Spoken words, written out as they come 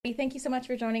Thank you so much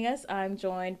for joining us. I'm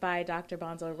joined by Dr.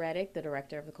 Bonzo Reddick, the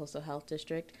director of the Coastal Health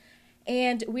District,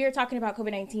 and we are talking about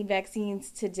COVID-19 vaccines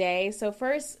today. So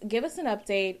first, give us an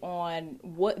update on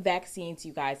what vaccines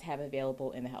you guys have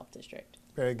available in the health district.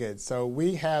 Very good. So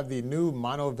we have the new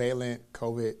monovalent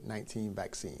COVID-19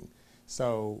 vaccine.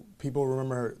 So people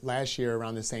remember last year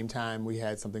around the same time we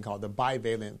had something called the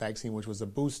bivalent vaccine, which was a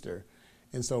booster.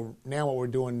 And so now what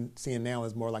we're seeing now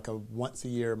is more like a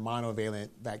once-a-year monovalent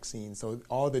vaccine. So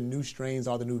all the new strains,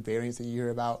 all the new variants that you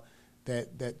hear about that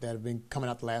have been coming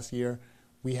out the last year,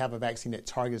 we have a vaccine that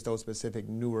targets those specific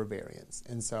newer variants.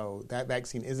 And so that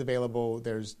vaccine is available.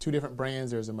 There's two different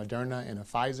brands. There's a Moderna and a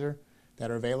Pfizer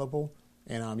that are available.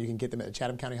 And you can get them at the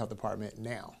Chatham County Health Department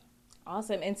now.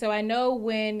 Awesome. And so I know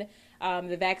when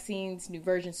the vaccines, new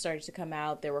versions started to come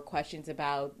out, there were questions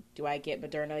about, do I get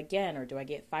Moderna again or do I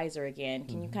get Pfizer again?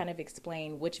 Can you kind of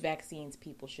explain which vaccines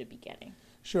people should be getting?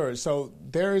 Sure. So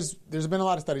there's been a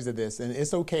lot of studies of this, and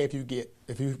it's okay if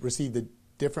you received a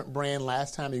different brand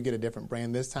last time, you get a different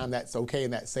brand this time. That's okay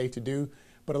and that's safe to do.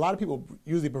 But a lot of people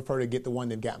usually prefer to get the one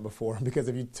they've gotten before because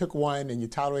if you took one and you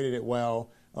tolerated it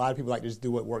well, a lot of people like to just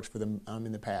do what works for them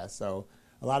in the past. So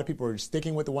a lot of people are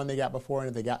sticking with the one they got before, and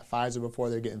if they got Pfizer before,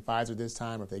 they're getting Pfizer this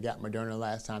time, or if they got Moderna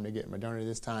last time, they're getting Moderna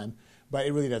this time. But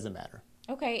it really doesn't matter.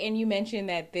 Okay, and you mentioned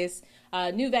that this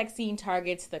new vaccine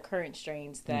targets the current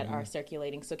strains that are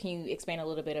circulating. So can you explain a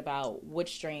little bit about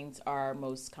which strains are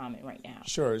most common right now?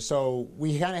 Sure. So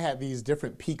we kind of had these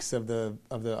different peaks of the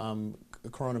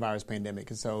coronavirus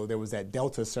pandemic. And so there was that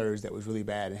Delta surge that was really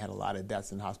bad and had a lot of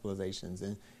deaths and hospitalizations.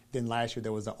 And then last year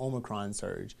there was the Omicron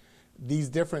surge. These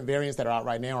different variants that are out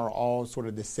right now are all sort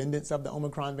of descendants of the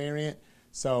Omicron variant.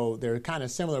 So they're kind of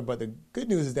similar, but the good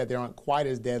news is that they aren't quite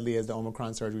as deadly as the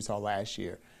Omicron surge we saw last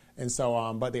year. And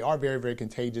so, but they are very, very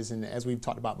contagious. And as we've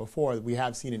talked about before, we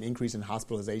have seen an increase in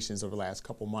hospitalizations over the last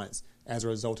couple months as a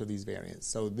result of these variants.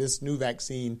 So this new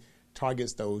vaccine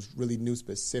targets those really new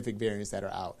specific variants that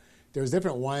are out. There's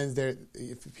different ones there.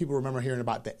 If people remember hearing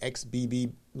about the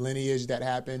XBB lineage that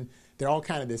happened, they're all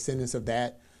kind of descendants of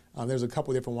that. There's a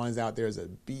couple different ones out there. There's a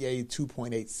BA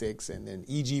 2.86 and then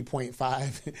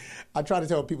EG.5. I try to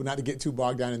tell people not to get too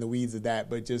bogged down in the weeds of that,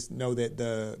 but just know that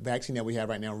the vaccine that we have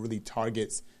right now really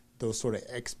targets those sort of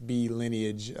XB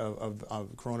lineage of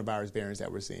coronavirus variants that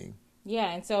we're seeing.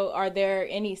 Yeah, and so are there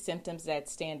any symptoms that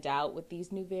stand out with these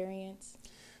new variants?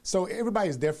 So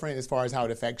everybody's different as far as how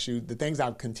it affects you. The things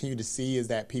I've continued to see is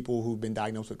that people who've been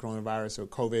diagnosed with coronavirus or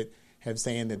COVID have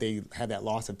saying that they have that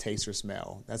loss of taste or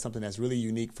smell. That's something that's really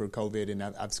unique for COVID, and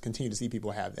I've continued to see people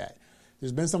have that.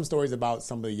 There's been some stories about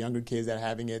some of the younger kids that are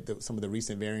having it. Some of the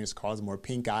recent variants cause more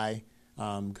pink eye,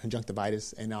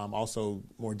 conjunctivitis, and also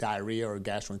more diarrhea or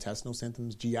gastrointestinal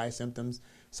symptoms, GI symptoms.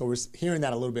 So we're hearing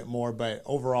that a little bit more, but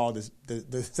overall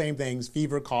the same things,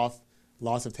 fever, cough,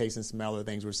 loss of taste and smell are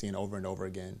things we're seeing over and over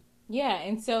again. Yeah,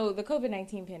 and so the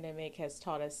COVID-19 pandemic has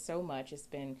taught us so much. It's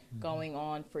been going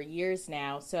on for years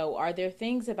now. So are there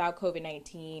things about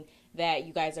COVID-19 that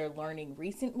you guys are learning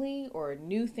recently or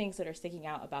new things that are sticking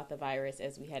out about the virus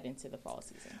as we head into the fall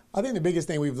season? I think the biggest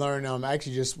thing we've learned, I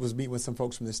actually just was meeting with some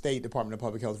folks from the State Department of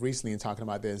Public Health recently and talking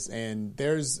about this. And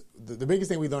there's the biggest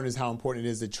thing we learned is how important it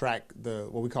is to track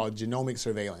what we call genomic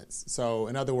surveillance. So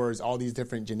in other words, all these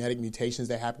different genetic mutations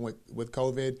that happen with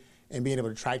COVID, and being able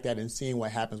to track that and seeing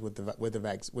what happens with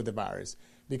the virus.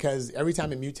 Because every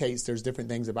time it mutates, there's different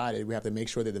things about it. We have to make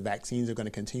sure that the vaccines are going to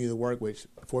continue to work, which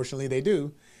fortunately they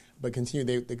do, but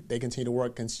they continue to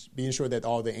work, being sure that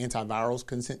all the antivirals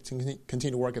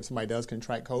continue to work if somebody does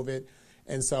contract COVID.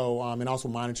 And so, and also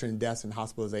monitoring deaths and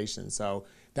hospitalizations. So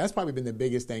that's probably been the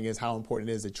biggest thing, is how important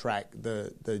it is to track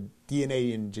the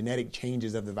DNA and genetic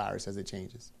changes of the virus as it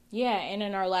changes. Yeah, and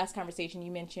in our last conversation,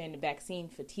 you mentioned vaccine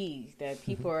fatigue, that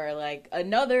people are like,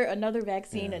 another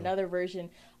vaccine, another version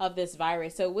of this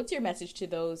virus. So what's your message to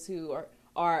those who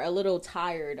are a little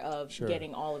tired of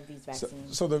getting all of these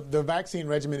vaccines? So the vaccine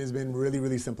regimen has been really,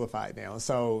 really simplified now.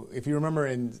 So if you remember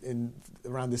in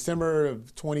around December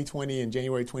of 2020 and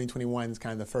January 2021 is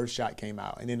kind of the first shot came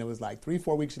out. And then it was like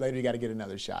 3-4 weeks later, you got to get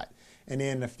another shot. And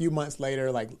then a few months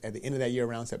later, like at the end of that year,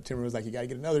 around September, it was like, you got to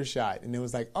get another shot. And it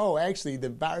was like, oh, actually, the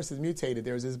virus has mutated.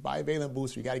 There's this bivalent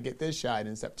booster. You got to get this shot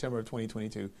in September of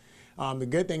 2022. The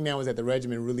good thing now is that the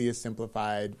regimen really is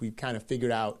simplified. We've kind of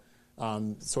figured out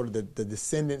sort of the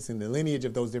descendants and the lineage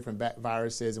of those different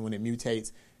viruses, and when it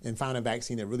mutates, and found a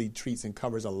vaccine that really treats and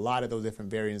covers a lot of those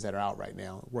different variants that are out right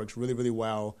now. It works really, really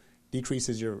well,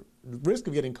 decreases your risk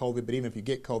of getting COVID, but even if you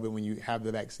get COVID, when you have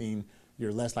the vaccine,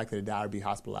 you're less likely to die or be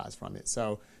hospitalized from it.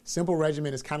 So simple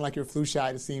regimen is kind of like your flu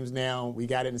shot, it seems now. We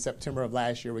got it in September of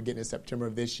last year. We're getting it in September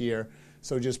of this year.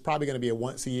 So just probably going to be a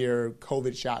once a year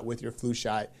COVID shot with your flu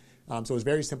shot. So it's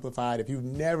very simplified. If you've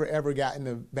never, ever gotten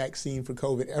a vaccine for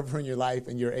COVID ever in your life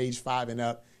and you're age 5 and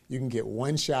up, you can get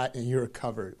one shot and you're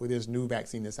covered with this new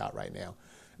vaccine that's out right now.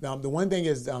 The one thing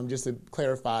is, just to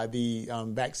clarify, the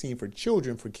vaccine for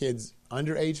children, for kids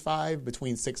under age 5,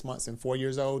 between 6 months and 4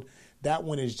 years old, that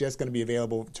one is just going to be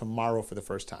available tomorrow for the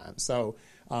first time. So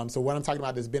what I'm talking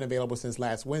about that's been available since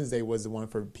last Wednesday was the one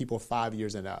for people 5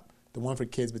 years and up. The one for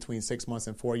kids between 6 months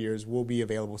and 4 years will be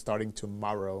available starting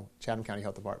tomorrow, Chatham County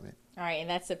Health Department. All right, and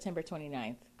that's September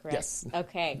 29th, correct? Yes.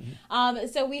 Okay.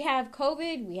 So we have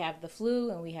COVID, we have the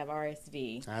flu, and we have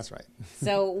RSV. That's right.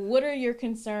 So what are your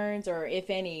concerns, or if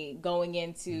any, going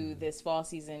into this fall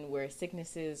season where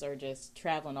sicknesses are just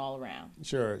traveling all around?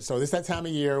 Sure. So this is that time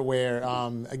of year where,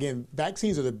 again,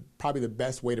 vaccines are probably the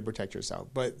best way to protect yourself.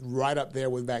 But right up there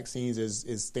with vaccines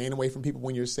is staying away from people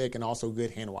when you're sick, and also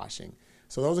good hand washing.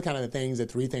 So those are kind of the things, the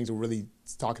 3 things we're really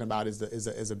talking about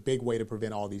is a big way to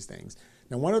prevent all these things.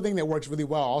 Now, one of the things that works really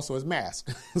well also is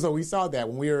masks. So we saw that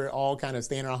when we were all kind of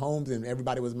staying in our homes and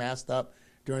everybody was masked up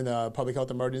during the public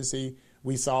health emergency,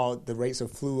 we saw the rates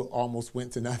of flu almost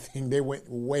went to nothing. They went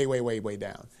way, way, way, way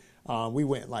down. We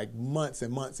went like months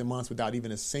and months and months without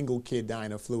even a single kid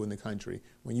dying of flu in the country,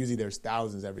 when usually there's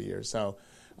thousands every year. So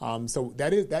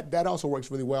that also works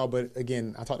really well. But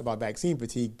again, I talked about vaccine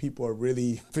fatigue. People are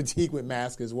really fatigued with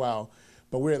masks as well.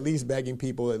 But we're at least begging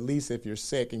people, at least if you're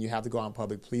sick and you have to go out in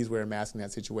public, please wear a mask in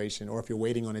that situation. Or if you're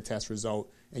waiting on a test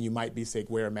result and you might be sick,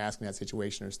 wear a mask in that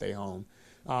situation or stay home.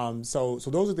 So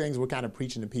those are things we're kind of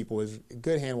preaching to people: is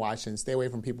good hand washing, stay away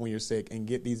from people when you're sick, and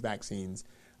get these vaccines.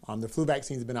 The flu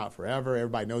vaccine has been out forever.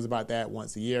 Everybody knows about that,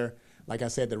 once a year. Like I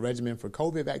said, the regimen for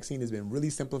COVID vaccine has been really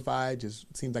simplified.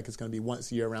 Just seems like it's going to be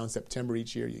once a year around September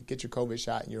each year. You get your COVID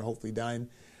shot and you're hopefully done.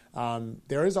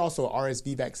 There is also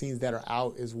RSV vaccines that are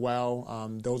out as well.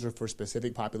 Those are for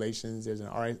specific populations. There's an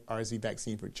RSV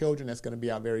vaccine for children that's going to be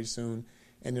out very soon.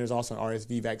 And there's also an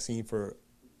RSV vaccine for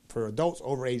adults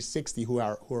over age 60 who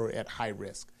are at high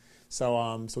risk.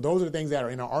 So those are the things that are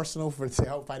in our arsenal to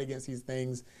help fight against these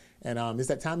things. And it's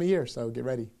that time of year, so get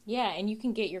ready. Yeah, and you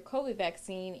can get your COVID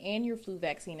vaccine and your flu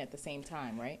vaccine at the same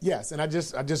time, right? Yes, and I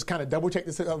just kind of double-checked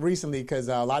this recently because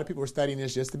a lot of people were studying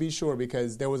this just to be sure,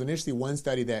 because there was initially one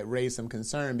study that raised some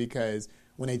concern, because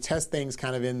when they test things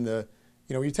kind of in the,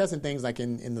 you're testing things like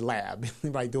in the lab,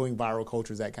 right, doing viral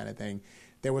cultures, that kind of thing,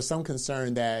 there was some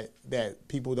concern that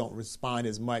people don't respond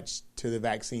as much to the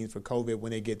vaccines for COVID when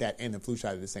they get that and the flu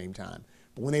shot at the same time.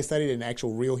 But when they studied it in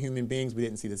actual real human beings, we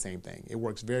didn't see the same thing. It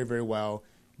works very, very well.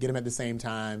 Get them at the same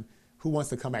time. Who wants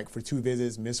to come back for 2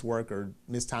 visits, miss work or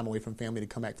miss time away from family to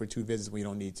come back for 2 visits when you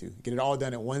don't need to? Get it all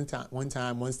done at one time,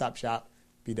 one-stop shop,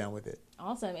 be done with it.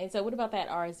 Awesome. And so what about that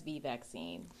RSV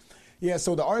vaccine? Yeah,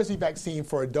 so the RSV vaccine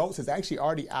for adults is actually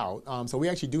already out. So we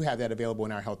actually do have that available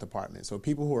in our health department. So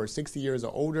people who are 60 years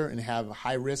or older and have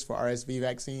high risk for RSV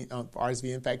vaccine, for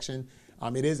RSV infection,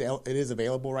 it is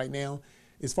available right now.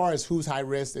 As far as who's high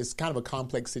risk, it's kind of a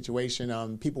complex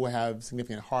situation. People who have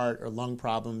significant heart or lung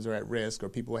problems are at risk, or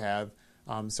people who have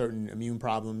certain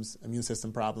immune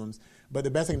system problems. But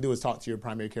the best thing to do is talk to your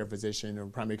primary care physician or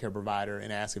primary care provider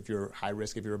and ask if you're high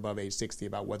risk, if you're above age 60,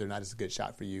 about whether or not it's a good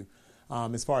shot for you.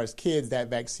 As far as kids, that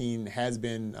vaccine has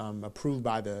been approved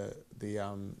by the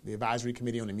Advisory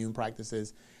Committee on Immune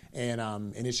Practices,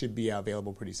 and it should be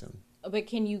available pretty soon. But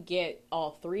can you get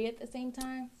all 3 at the same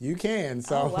time? You can.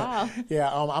 So, oh, wow.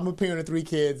 Yeah, I'm a parent of 3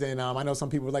 kids, and I know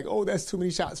some people are like, "Oh, that's too many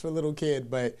shots for a little kid."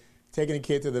 But taking a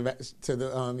kid to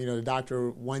the doctor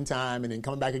one time, and then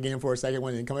coming back again for a second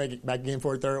one, and coming back again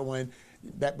for a third one,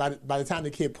 that by the time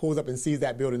the kid pulls up and sees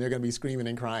that building, they're going to be screaming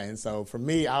and crying. So for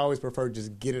me, I always prefer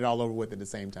just get it all over with at the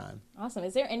same time. Awesome.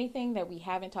 Is there anything that we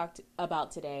haven't talked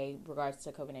about today in regards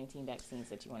to COVID-19 vaccines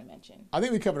that you want to mention? I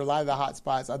think we covered a lot of the hot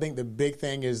spots. I think the big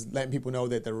thing is letting people know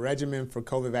that the regimen for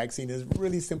COVID vaccine is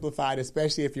really simplified,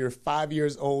 especially if you're 5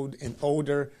 years old and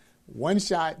older. One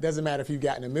shot, doesn't matter if you've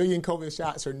gotten 1 million COVID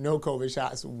shots or no COVID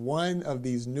shots. One of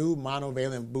these new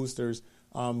monovalent boosters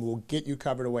will get you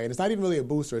covered away. And it's not even really a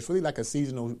booster. It's really like a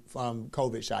seasonal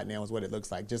COVID shot now is what it looks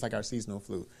like, just like our seasonal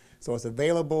flu. So it's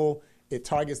available. It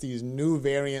targets these new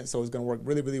variants, so it's going to work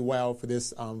really, really well for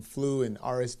this flu and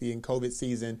RSV and COVID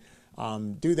season.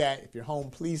 Do that. If you're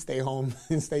home, please stay home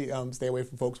and stay away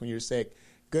from folks when you're sick.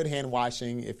 Good hand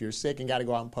washing. If you're sick and got to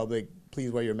go out in public,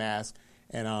 please wear your mask.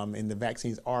 And the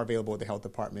vaccines are available at the health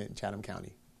department in Chatham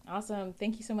County. Awesome.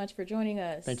 Thank you so much for joining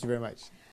us. Thank you very much.